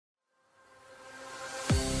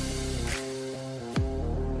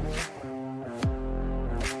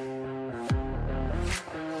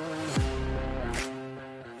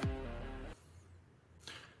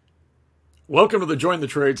Welcome to the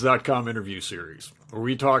JoinTheTrades.com interview series, where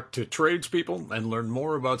we talk to tradespeople and learn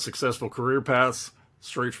more about successful career paths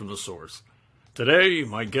straight from the source. Today,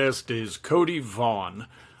 my guest is Cody Vaughn,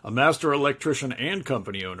 a master electrician and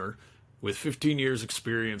company owner with 15 years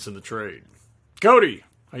experience in the trade. Cody,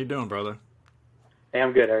 how you doing, brother? Hey,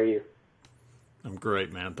 I'm good. How are you? I'm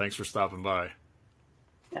great, man. Thanks for stopping by.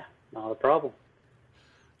 Yeah, not a problem.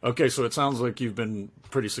 Okay, so it sounds like you've been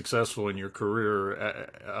pretty successful in your career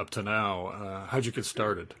up to now. How'd you get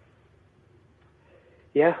started?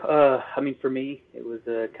 Yeah, for me, it was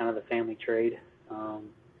kind of the family trade,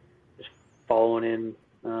 just following in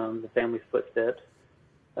the family's footsteps,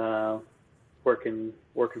 working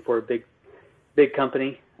for a big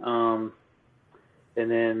company, and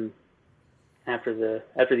then after the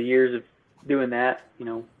years of doing that,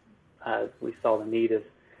 we saw the need of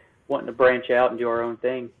wanting to branch out and do our own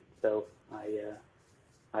thing. So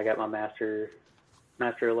I got my master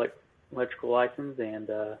electrical license, and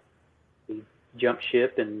we jumped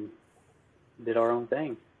ship and did our own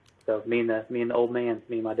thing. So me and the old man,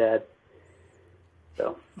 me and my dad.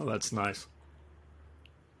 So. Oh, that's nice.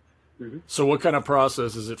 Mm-hmm. So what kind of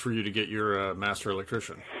process is it for you to get your master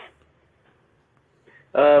electrician?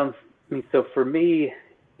 So for me,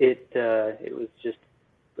 it was just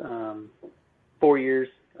 4 years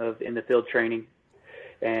of in the field training,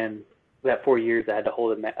 and that 4 years I had to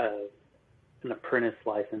hold an apprentice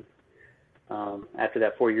license. After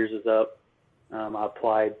that 4 years was up, I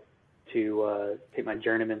applied to take my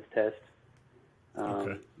journeyman's test.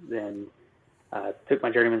 Okay. Then I took my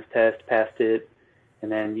journeyman's test, passed it,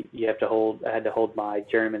 and then I had to hold my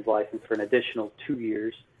journeyman's license for an additional 2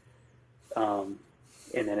 years. And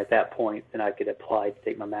then at that point, then I could apply to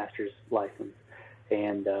take my master's license.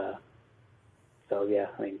 And so, yeah,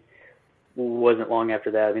 wasn't long after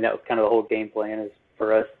that. That was kind of the whole game plan, is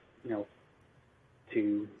for us,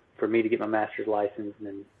 for me to get my master's license and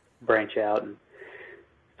then branch out and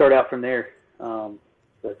start out from there. So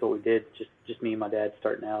that's what we did, just me and my dad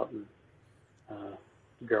starting out and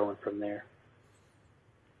growing from there.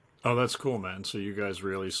 Oh, that's cool, man. So you guys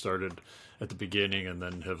really started at the beginning and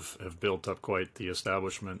then have built up quite the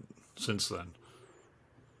establishment since then.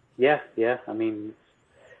 Yeah.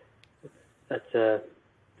 That's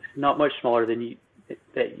not much smaller than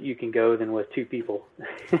that you can go than with two people.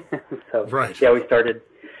 So right. Yeah, we started,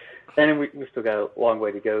 and we still got a long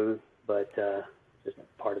way to go, but just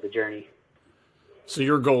part of the journey. So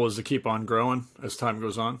your goal is to keep on growing as time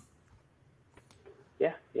goes on?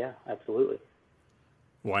 Yeah, absolutely.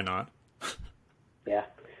 Why not? Yeah.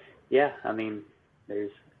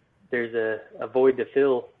 There's a void to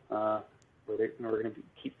fill. We're going to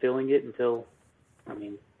keep filling it until,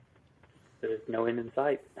 there's no end in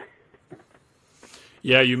sight.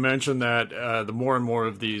 Yeah, you mentioned that the more and more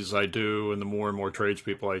of these I do, and the more and more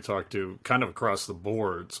tradespeople I talk to, kind of across the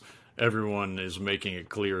boards, everyone is making it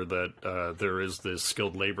clear that there is this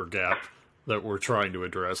skilled labor gap that we're trying to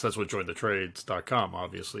address. That's what JoinTheTrades.com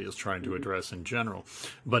obviously is trying to address in general.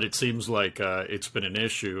 But it seems like it's been an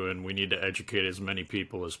issue, and we need to educate as many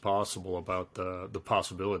people as possible about the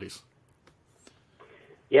possibilities.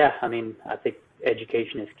 Yeah, I think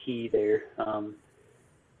education is key there.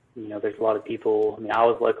 There's a lot of people. I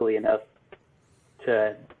was lucky enough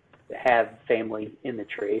to have family in the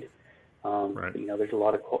trade. Right. But, there's a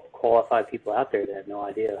lot of qualified people out there that have no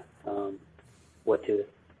idea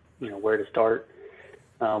where to start,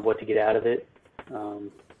 what to get out of it,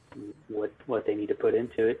 what they need to put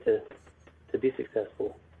into it to be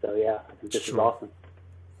successful. So yeah, I think this is awesome.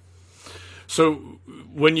 So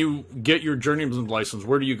when you get your journeyman's license,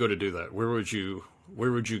 where do you go to do that? Where would you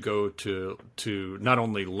go to not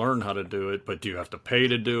only learn how to do it, but do you have to pay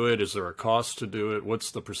to do it? Is there a cost to do it?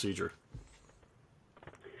 What's the procedure?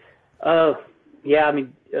 Kind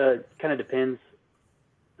of depends.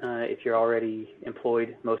 If you're already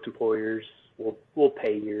employed, most employers will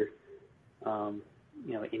pay your,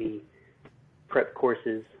 any prep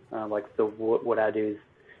courses. What I do is,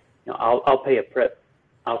 I'll pay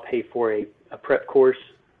for a prep course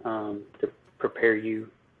to prepare you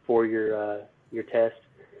for your test,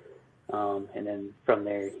 and then from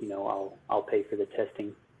there, I'll pay for the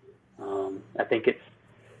testing. I think if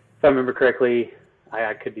I remember correctly,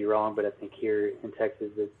 I could be wrong, but I think here in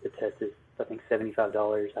Texas the test is, I think,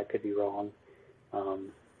 $75. I could be wrong. I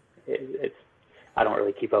don't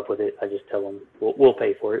really keep up with it. I just tell them we'll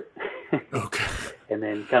pay for it. Okay. And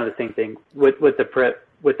then kind of the same thing with the prep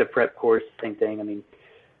course. Same thing.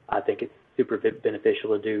 I think it's super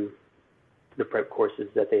beneficial to do the prep courses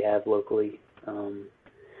that they have locally.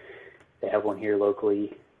 They have one here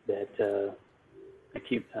locally that an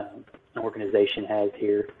organization has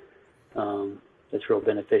here. That's real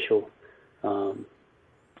beneficial.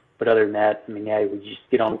 But other than that, I mean, yeah, we just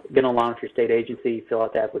get online with your state agency, fill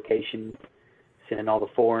out the application, send in all the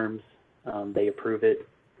forms. They approve it.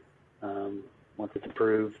 Once it's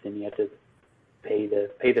approved, then you have to pay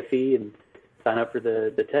the fee and sign up for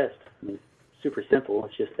the test. I mean, it's super simple.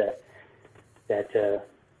 It's just that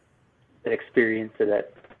experience or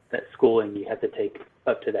that schooling you have to take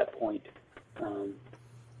up to that point, and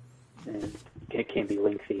it can be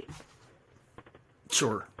lengthy.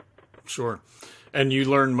 Sure. And you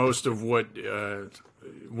learn most of what you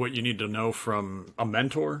need to know from a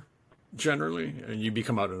mentor, generally, and you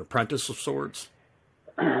become an apprentice of sorts.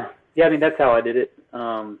 Yeah, I mean, that's how I did it.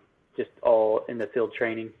 Just all in the field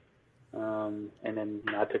training, and then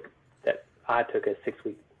I took a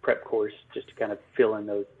 6-week prep course just to kind of fill in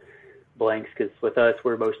those blanks, because with us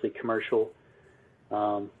we're mostly commercial.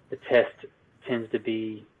 The test tends to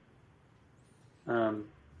be,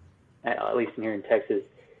 at least in here in Texas,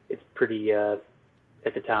 it's pretty.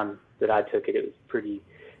 At the time that I took it, it was pretty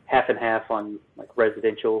half and half on like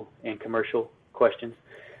residential and commercial questions.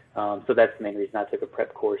 So that's the main reason I took a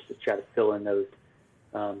prep course, to try to fill in those,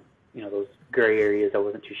 those gray areas I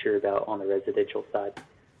wasn't too sure about on the residential side.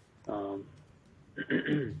 And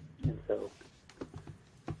so,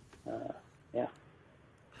 yeah.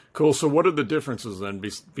 Cool. So what are the differences then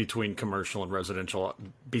between commercial and residential,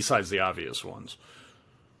 besides the obvious ones?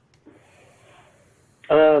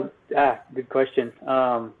 Good question.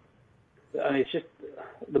 I mean, it's just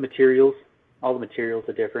the materials. All the materials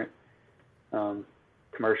are different.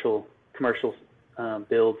 Commercial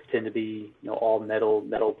builds tend to be, all metal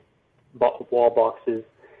wall boxes.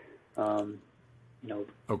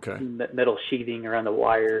 Okay. Metal sheathing around the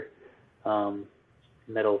wire,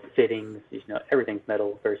 metal fittings. Everything's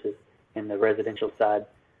metal. Versus in the residential side,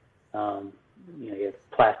 you have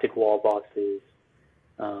plastic wall boxes.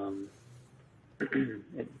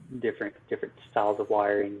 different styles of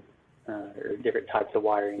wiring, or different types of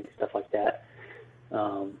wiring, stuff like that.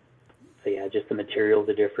 So yeah, just the materials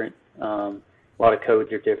are different. A lot of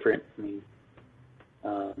codes are different. I mean,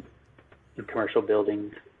 in commercial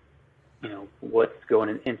buildings, what's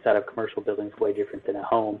going inside of commercial buildings is way different than a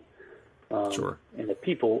home. Sure. And the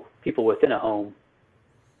people within a home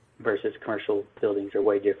versus commercial buildings are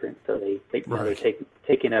way different. So they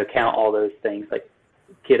take into account all those things, like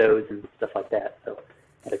kiddos and stuff like that. So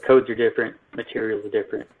the codes are different, materials are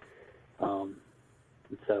different, and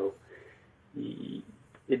so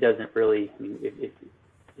it doesn't really. I mean,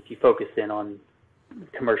 if you focus in on the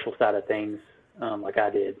commercial side of things, like I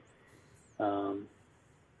did,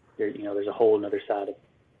 there's a whole other side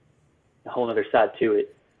to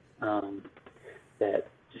it, that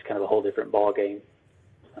just kind of a whole different ball game.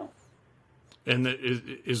 So. And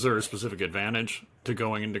is there a specific advantage to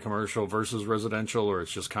going into commercial versus residential, or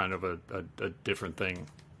it's just kind of a different thing?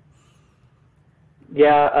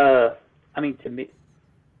 Yeah, I mean, to me,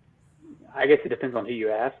 I guess it depends on who you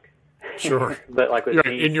ask. Sure. But like with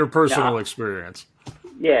me, in your personal experience.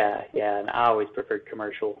 Yeah, and I always preferred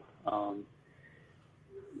commercial.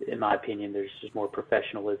 In my opinion, there's just more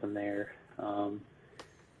professionalism there,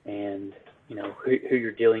 and who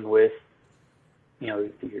you're dealing with.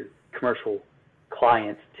 Your commercial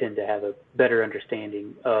clients tend to have a better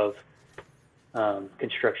understanding of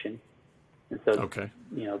construction, and so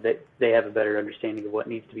they have a better understanding of what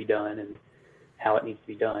needs to be done and how it needs to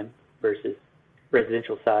be done. Versus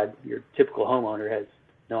residential side, your typical homeowner has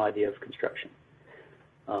no idea of construction.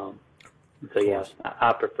 So yeah,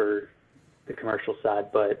 I prefer the commercial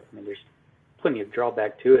side, but I mean, there's plenty of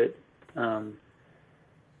drawback to it.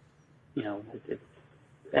 It's,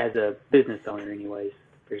 as a business owner, anyways,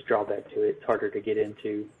 there's drawback to it. It's harder to get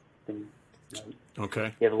into. And,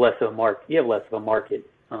 okay. You have less of a market.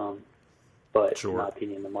 But sure. In my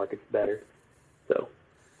opinion, the market's better. So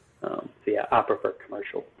yeah, I prefer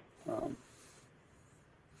commercial.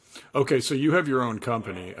 Okay, so you have your own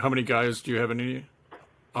company. How many guys do you have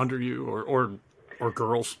under you, or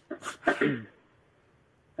girls?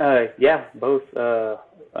 Yeah, both.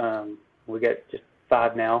 We got just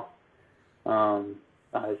 5 now. I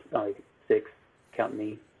was like 6, counting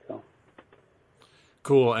me. So.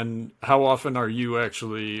 Cool. And how often are you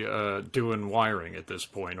actually doing wiring at this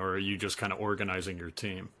point, or are you just kind of organizing your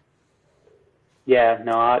team? Yeah,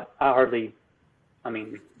 no, I hardly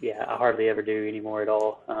ever do anymore at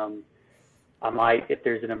all. I might if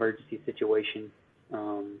there's an emergency situation,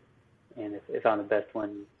 and if I'm the best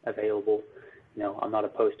one available, I'm not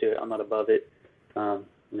opposed to it. I'm not above it. I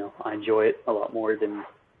enjoy it a lot more than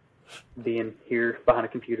being here behind a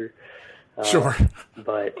computer. Sure.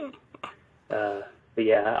 But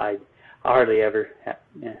yeah, I hardly ever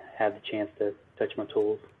have the chance to touch my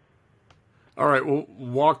tools. All right. Well,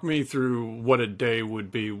 walk me through what a day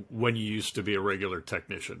would be when you used to be a regular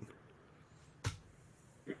technician.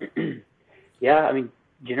 Yeah, I mean,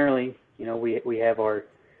 generally, we have our,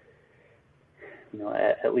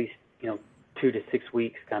 at least 2 to 6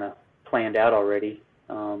 weeks kind of planned out already,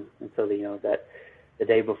 and so that the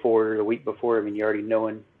day before, the week before, I mean, you're already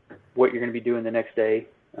knowing what you're going to be doing the next day.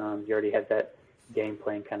 You already have that game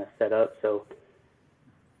plan kind of set up. So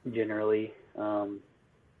generally,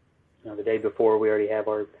 the day before, we already have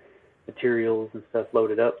our materials and stuff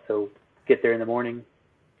loaded up. So get there in the morning.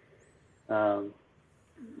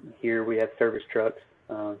 Here we have service trucks,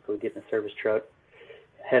 so we get in the service truck,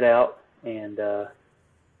 head out, and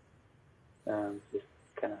just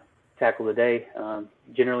kind of tackle the day.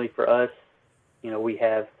 Generally for us, we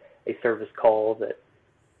have a service call that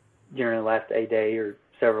generally lasts a day or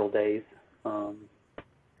several days.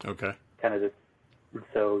 Okay. Kind of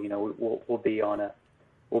so we'll be on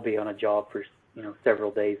a job for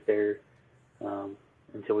several days there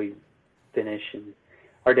until we finish. And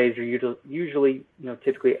our days are usually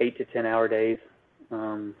typically 8 to 10 hour days.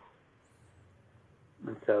 And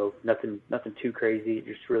so nothing too crazy. It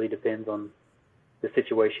just really depends on the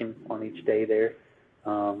situation on each day there.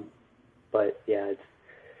 But yeah, it's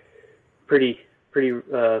pretty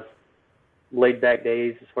laid back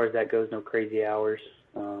days as far as that goes. No crazy hours.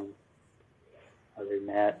 Other than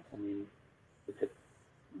that, I mean, it's a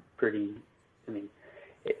pretty. I mean,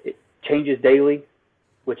 it changes daily,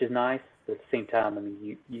 which is nice. But at the same time, I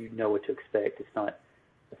mean, you know what to expect. It's not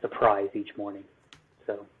a surprise each morning.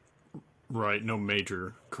 So. Right. No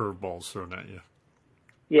major curveballs thrown at you.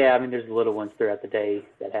 Yeah, I mean, there's little ones throughout the day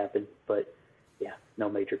that happen, but yeah, no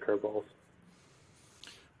major curveballs.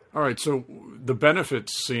 All right, so the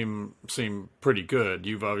benefits seem pretty good.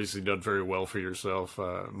 You've obviously done very well for yourself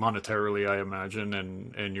monetarily, I imagine,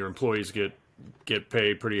 and your employees get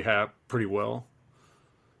paid pretty well.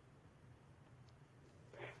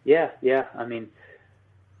 Yeah. I mean,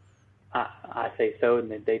 I say so,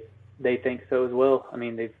 and they think so as well. I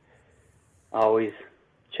mean, they've always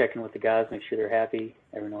checking with the guys, make sure they're happy.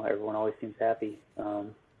 Everyone always seems happy,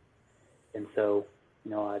 and so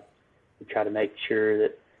I try to make sure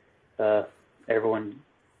that everyone's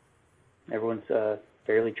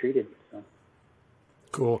fairly treated. So.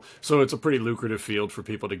 Cool. So it's a pretty lucrative field for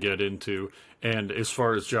people to get into. And as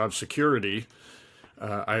far as job security,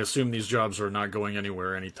 I assume these jobs are not going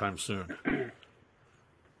anywhere anytime soon.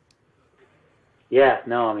 Yeah,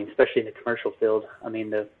 no, I mean, especially in the commercial field. I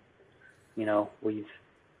mean,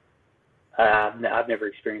 I've never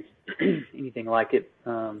experienced anything like it,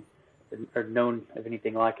 or known of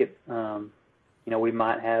anything like it. We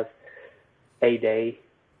might have a day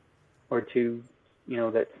or two,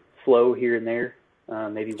 that's slow here and there,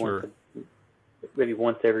 maybe Sure.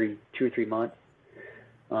 once every 2 or 3 months.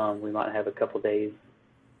 We might have a couple days.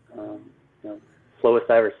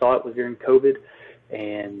 Slowest I ever saw it was during COVID,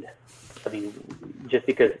 and I mean, just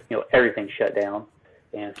because everything shut down,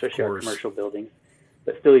 and especially our commercial buildings.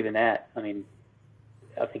 But still, even that, I mean,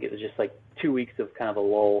 I think it was just like 2 weeks of kind of a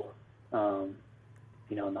lull, and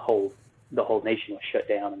the whole nation was shut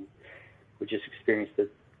down, and we just experienced a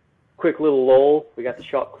quick little lull. We got the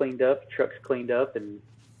shop cleaned up, trucks cleaned up, and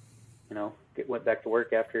went back to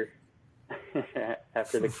work after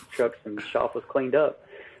the trucks and the shop was cleaned up.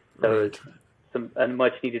 So Right. It's a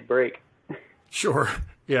much needed break. Sure.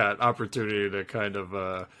 Yeah, an opportunity to kind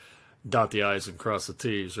of dot the I's and cross the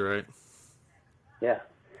T's, right? Yeah.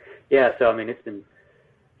 So I mean, it's been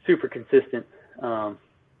super consistent.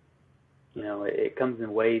 It comes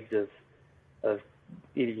in waves of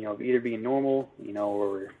either being normal,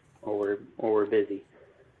 or we're busy,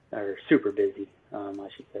 or super busy, I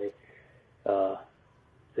should say. So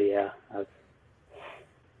yeah,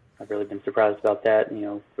 I've really been surprised about that.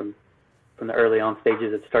 From the early on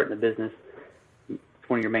stages of starting the business, it's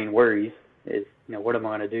one of your main worries is, what am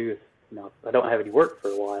I going to do if I don't have any work for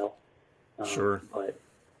a while. Sure. But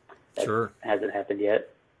that Sure. hasn't happened yet.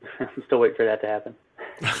 I'm still waiting for that to happen.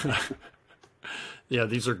 Yeah,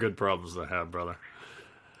 these are good problems to have, brother.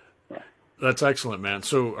 Yeah. That's excellent, man.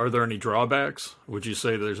 So are there any drawbacks? Would you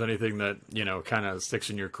say there's anything that, kind of sticks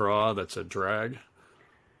in your craw that's a drag?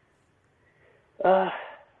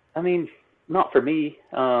 I mean, not for me.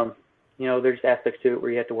 There's aspects to it where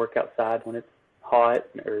you have to work outside when it's hot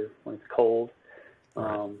or when it's cold.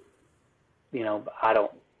 Right. I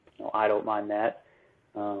don't mind that.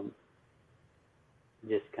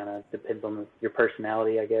 Just kind of depends on your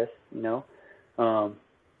personality, I guess.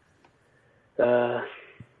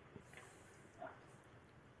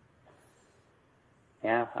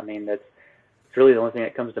 Yeah, I mean, it's really the only thing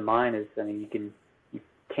that comes to mind is, I mean, you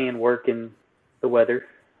can work in the weather.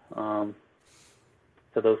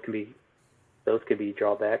 so those could be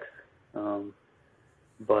drawbacks.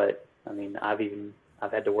 But I mean, I've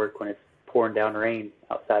had to work when it's pouring down rain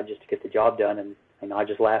outside just to get the job done, and I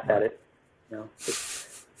just laugh at it.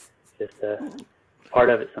 It's just part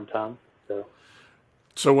of it sometimes.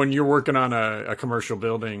 So when you're working on a commercial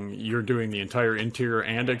building, you're doing the entire interior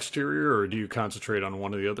and exterior, or do you concentrate on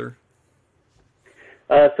one or the other?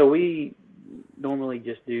 So we normally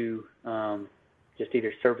just do just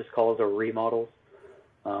either service calls or remodels.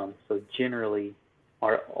 So generally,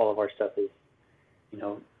 all of our stuff is,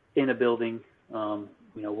 in a building.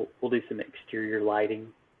 We'll do some exterior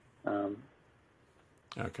lighting.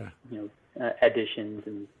 Okay. Additions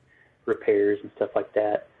and repairs and stuff like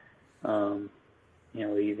that.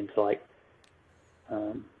 Even to like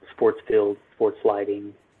sports fields, sports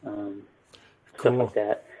lighting, stuff like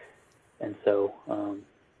that. And so,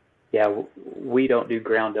 we don't do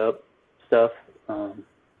ground up stuff. So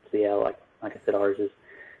yeah, like I said, ours is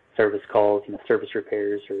service calls, service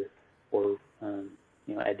repairs or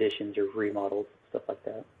additions or remodels, stuff like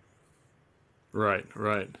that. Right.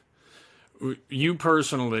 You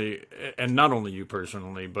personally, and not only you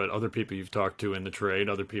personally, but other people you've talked to in the trade,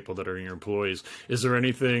 other people that are your employees, is there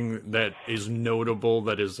anything that is notable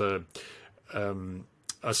that is a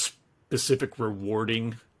specific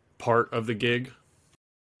rewarding part of the gig?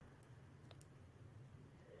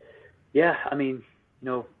 Yeah, I mean,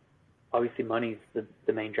 obviously money's the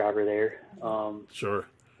main driver there. Sure.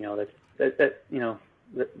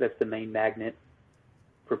 That's the main magnet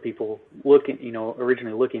for people looking,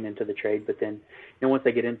 originally looking into the trade, but then, once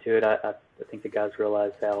they get into it, I think the guys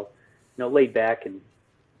realize how, laid back and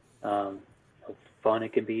fun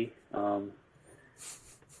it can be.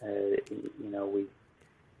 We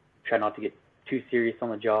try not to get too serious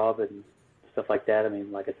on the job and stuff like that. I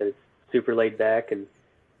mean, like I said, it's super laid back, and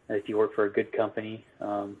if you work for a good company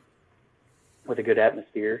with a good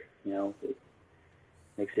atmosphere, it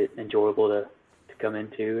makes it enjoyable to come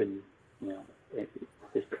into, and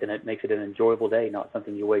and it makes it an enjoyable day, not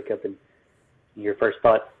something you wake up and your first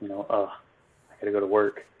thought, I got to go to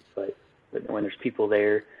work. But when there's people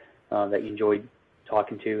there that you enjoy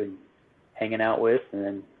talking to and hanging out with, and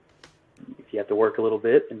then if you have to work a little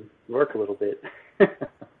bit, and work a little bit.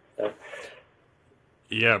 So.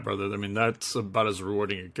 Yeah, brother. I mean, that's about as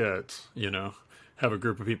rewarding it gets, Have a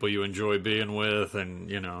group of people you enjoy being with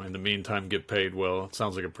and, in the meantime get paid well. It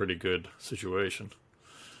sounds like a pretty good situation.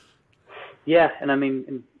 Yeah, and I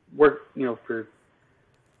mean, work, for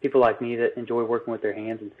people like me that enjoy working with their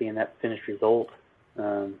hands and seeing that finished result,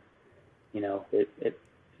 it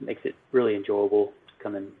makes it really enjoyable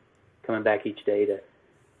coming back each day to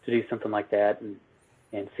do something like that and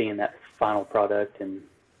seeing that final product. And,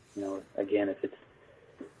 again, if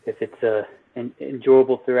it's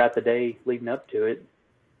enjoyable throughout the day leading up to it,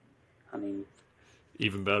 I mean,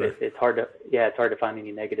 even better. It's hard to find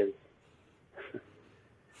any negatives.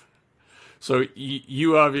 So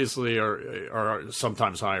you obviously are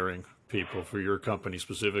sometimes hiring people for your company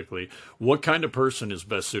specifically. What kind of person is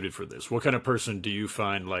best suited for this? What kind of person do you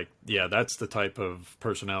find that's the type of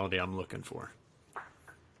personality I'm looking for?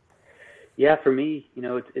 Yeah, for me,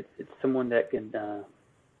 it's someone that can,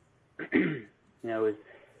 is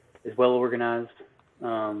well organized.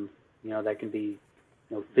 That can be,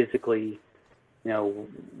 physically,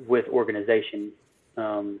 with organization,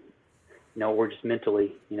 or just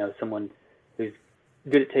mentally, someone who's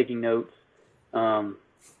good at taking notes.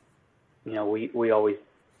 We always,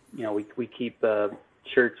 we keep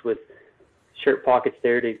shirts with shirt pockets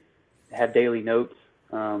there to have daily notes.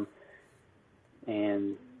 And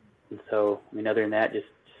so, other than that, just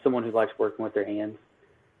someone who likes working with their hands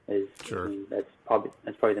is, sure. That's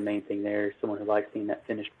probably the main thing there. Someone who likes seeing that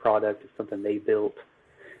finished product of something they built.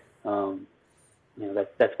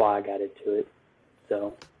 That's why I got into it.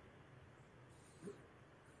 So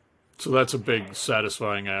that's a big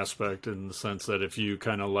satisfying aspect in the sense that if you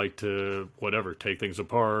kind of like to, take things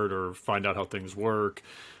apart or find out how things work,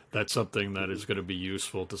 that's something that is going to be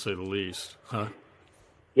useful to say the least, huh?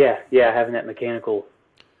 Yeah, having that mechanical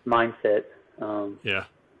mindset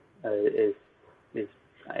is, in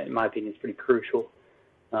my opinion, is pretty crucial.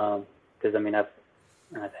 Because,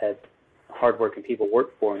 I've had hardworking people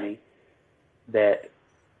work for me that,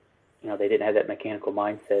 they didn't have that mechanical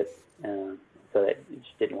mindset, so that it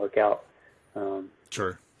just didn't work out.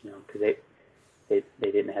 Sure. Because they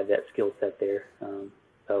didn't have that skill set there.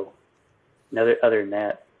 So, other than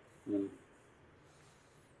that,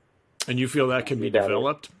 and you feel that can be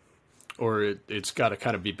developed, or it's got to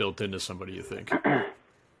kind of be built into somebody, you think?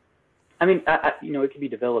 It can be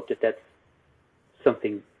developed if that's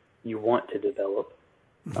something you want to develop.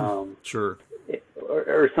 Sure.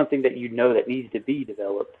 or something that that needs to be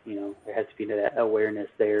developed. There has to be that awareness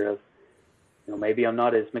there of, maybe I'm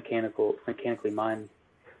not as mechanically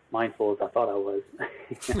mindful as I thought I was.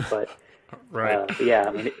 But right. yeah,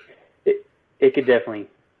 I mean, it could definitely,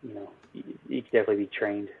 you could definitely be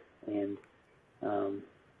trained, and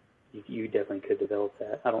you definitely could develop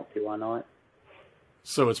that. I don't see why not.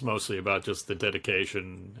 So it's mostly about just the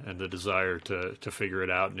dedication and the desire to figure it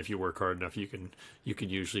out, and if you work hard enough, you can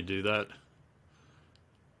usually do that.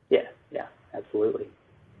 Yeah, absolutely.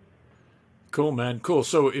 Cool, man. Cool.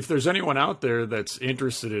 So if there's anyone out there that's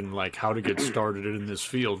interested in like how to get started in this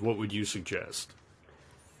field, what would you suggest?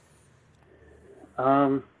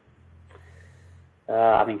 I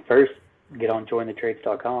mean, first, get on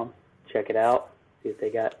jointhetrades.com, check it out, see if they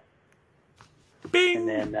got. Bing! And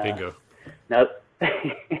then, bingo. No,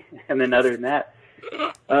 and then other than that,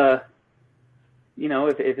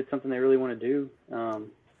 if it's something they really want to do,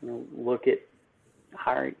 look at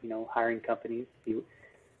hiring companies, see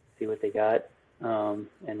what they got, and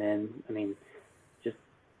then, I mean, just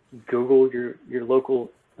Google your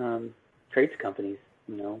local trades companies,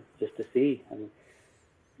 just to see. I mean,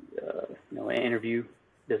 an interview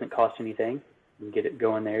doesn't cost anything. You can get it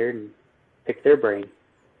going there and pick their brain.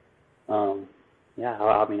 Yeah,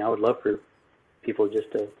 I mean, I would love for people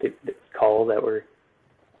just to call that were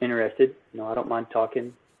interested. I don't mind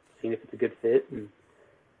talking, seeing if it's a good fit, and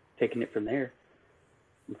taking it from there.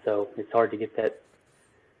 And so it's hard to get that.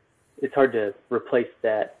 It's hard to replace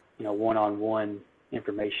that, one-on-one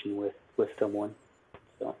information with someone.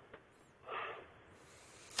 So.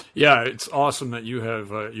 Yeah, it's awesome that you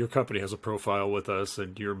have your company has a profile with us,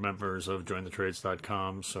 and you're members of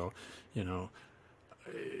jointhetrades.com. So,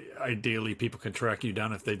 ideally people can track you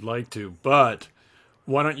down if they'd like to. But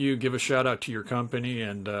why don't you give a shout out to your company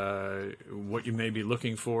and what you may be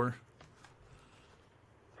looking for?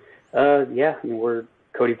 Yeah, I mean, we're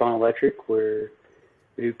Cody Von Electric. We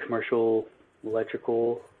do commercial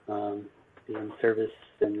electrical, doing service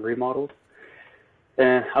and remodels.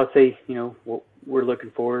 And I would say, what we're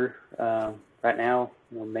looking for right now,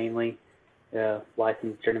 mainly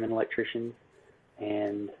licensed journeyman electricians,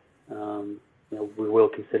 and we will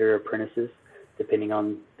consider apprentices depending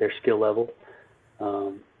on their skill level.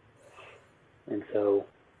 And so,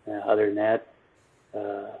 other than that,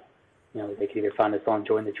 they can either find us on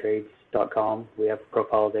jointhetrades.com. We have a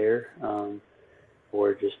profile there,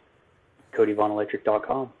 or just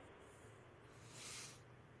CodyVonElectric.com.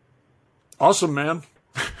 Awesome, man.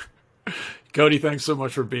 Cody, thanks so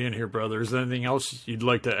much for being here, brother. Is there anything else you'd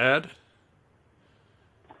like to add?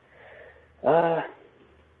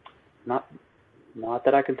 Not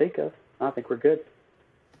that I can think of. I think we're good.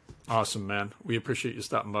 Awesome, man. We appreciate you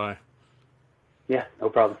stopping by. Yeah, no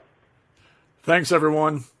problem. Thanks,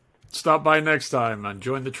 everyone. Stop by next time on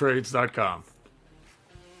jointhetrades.com.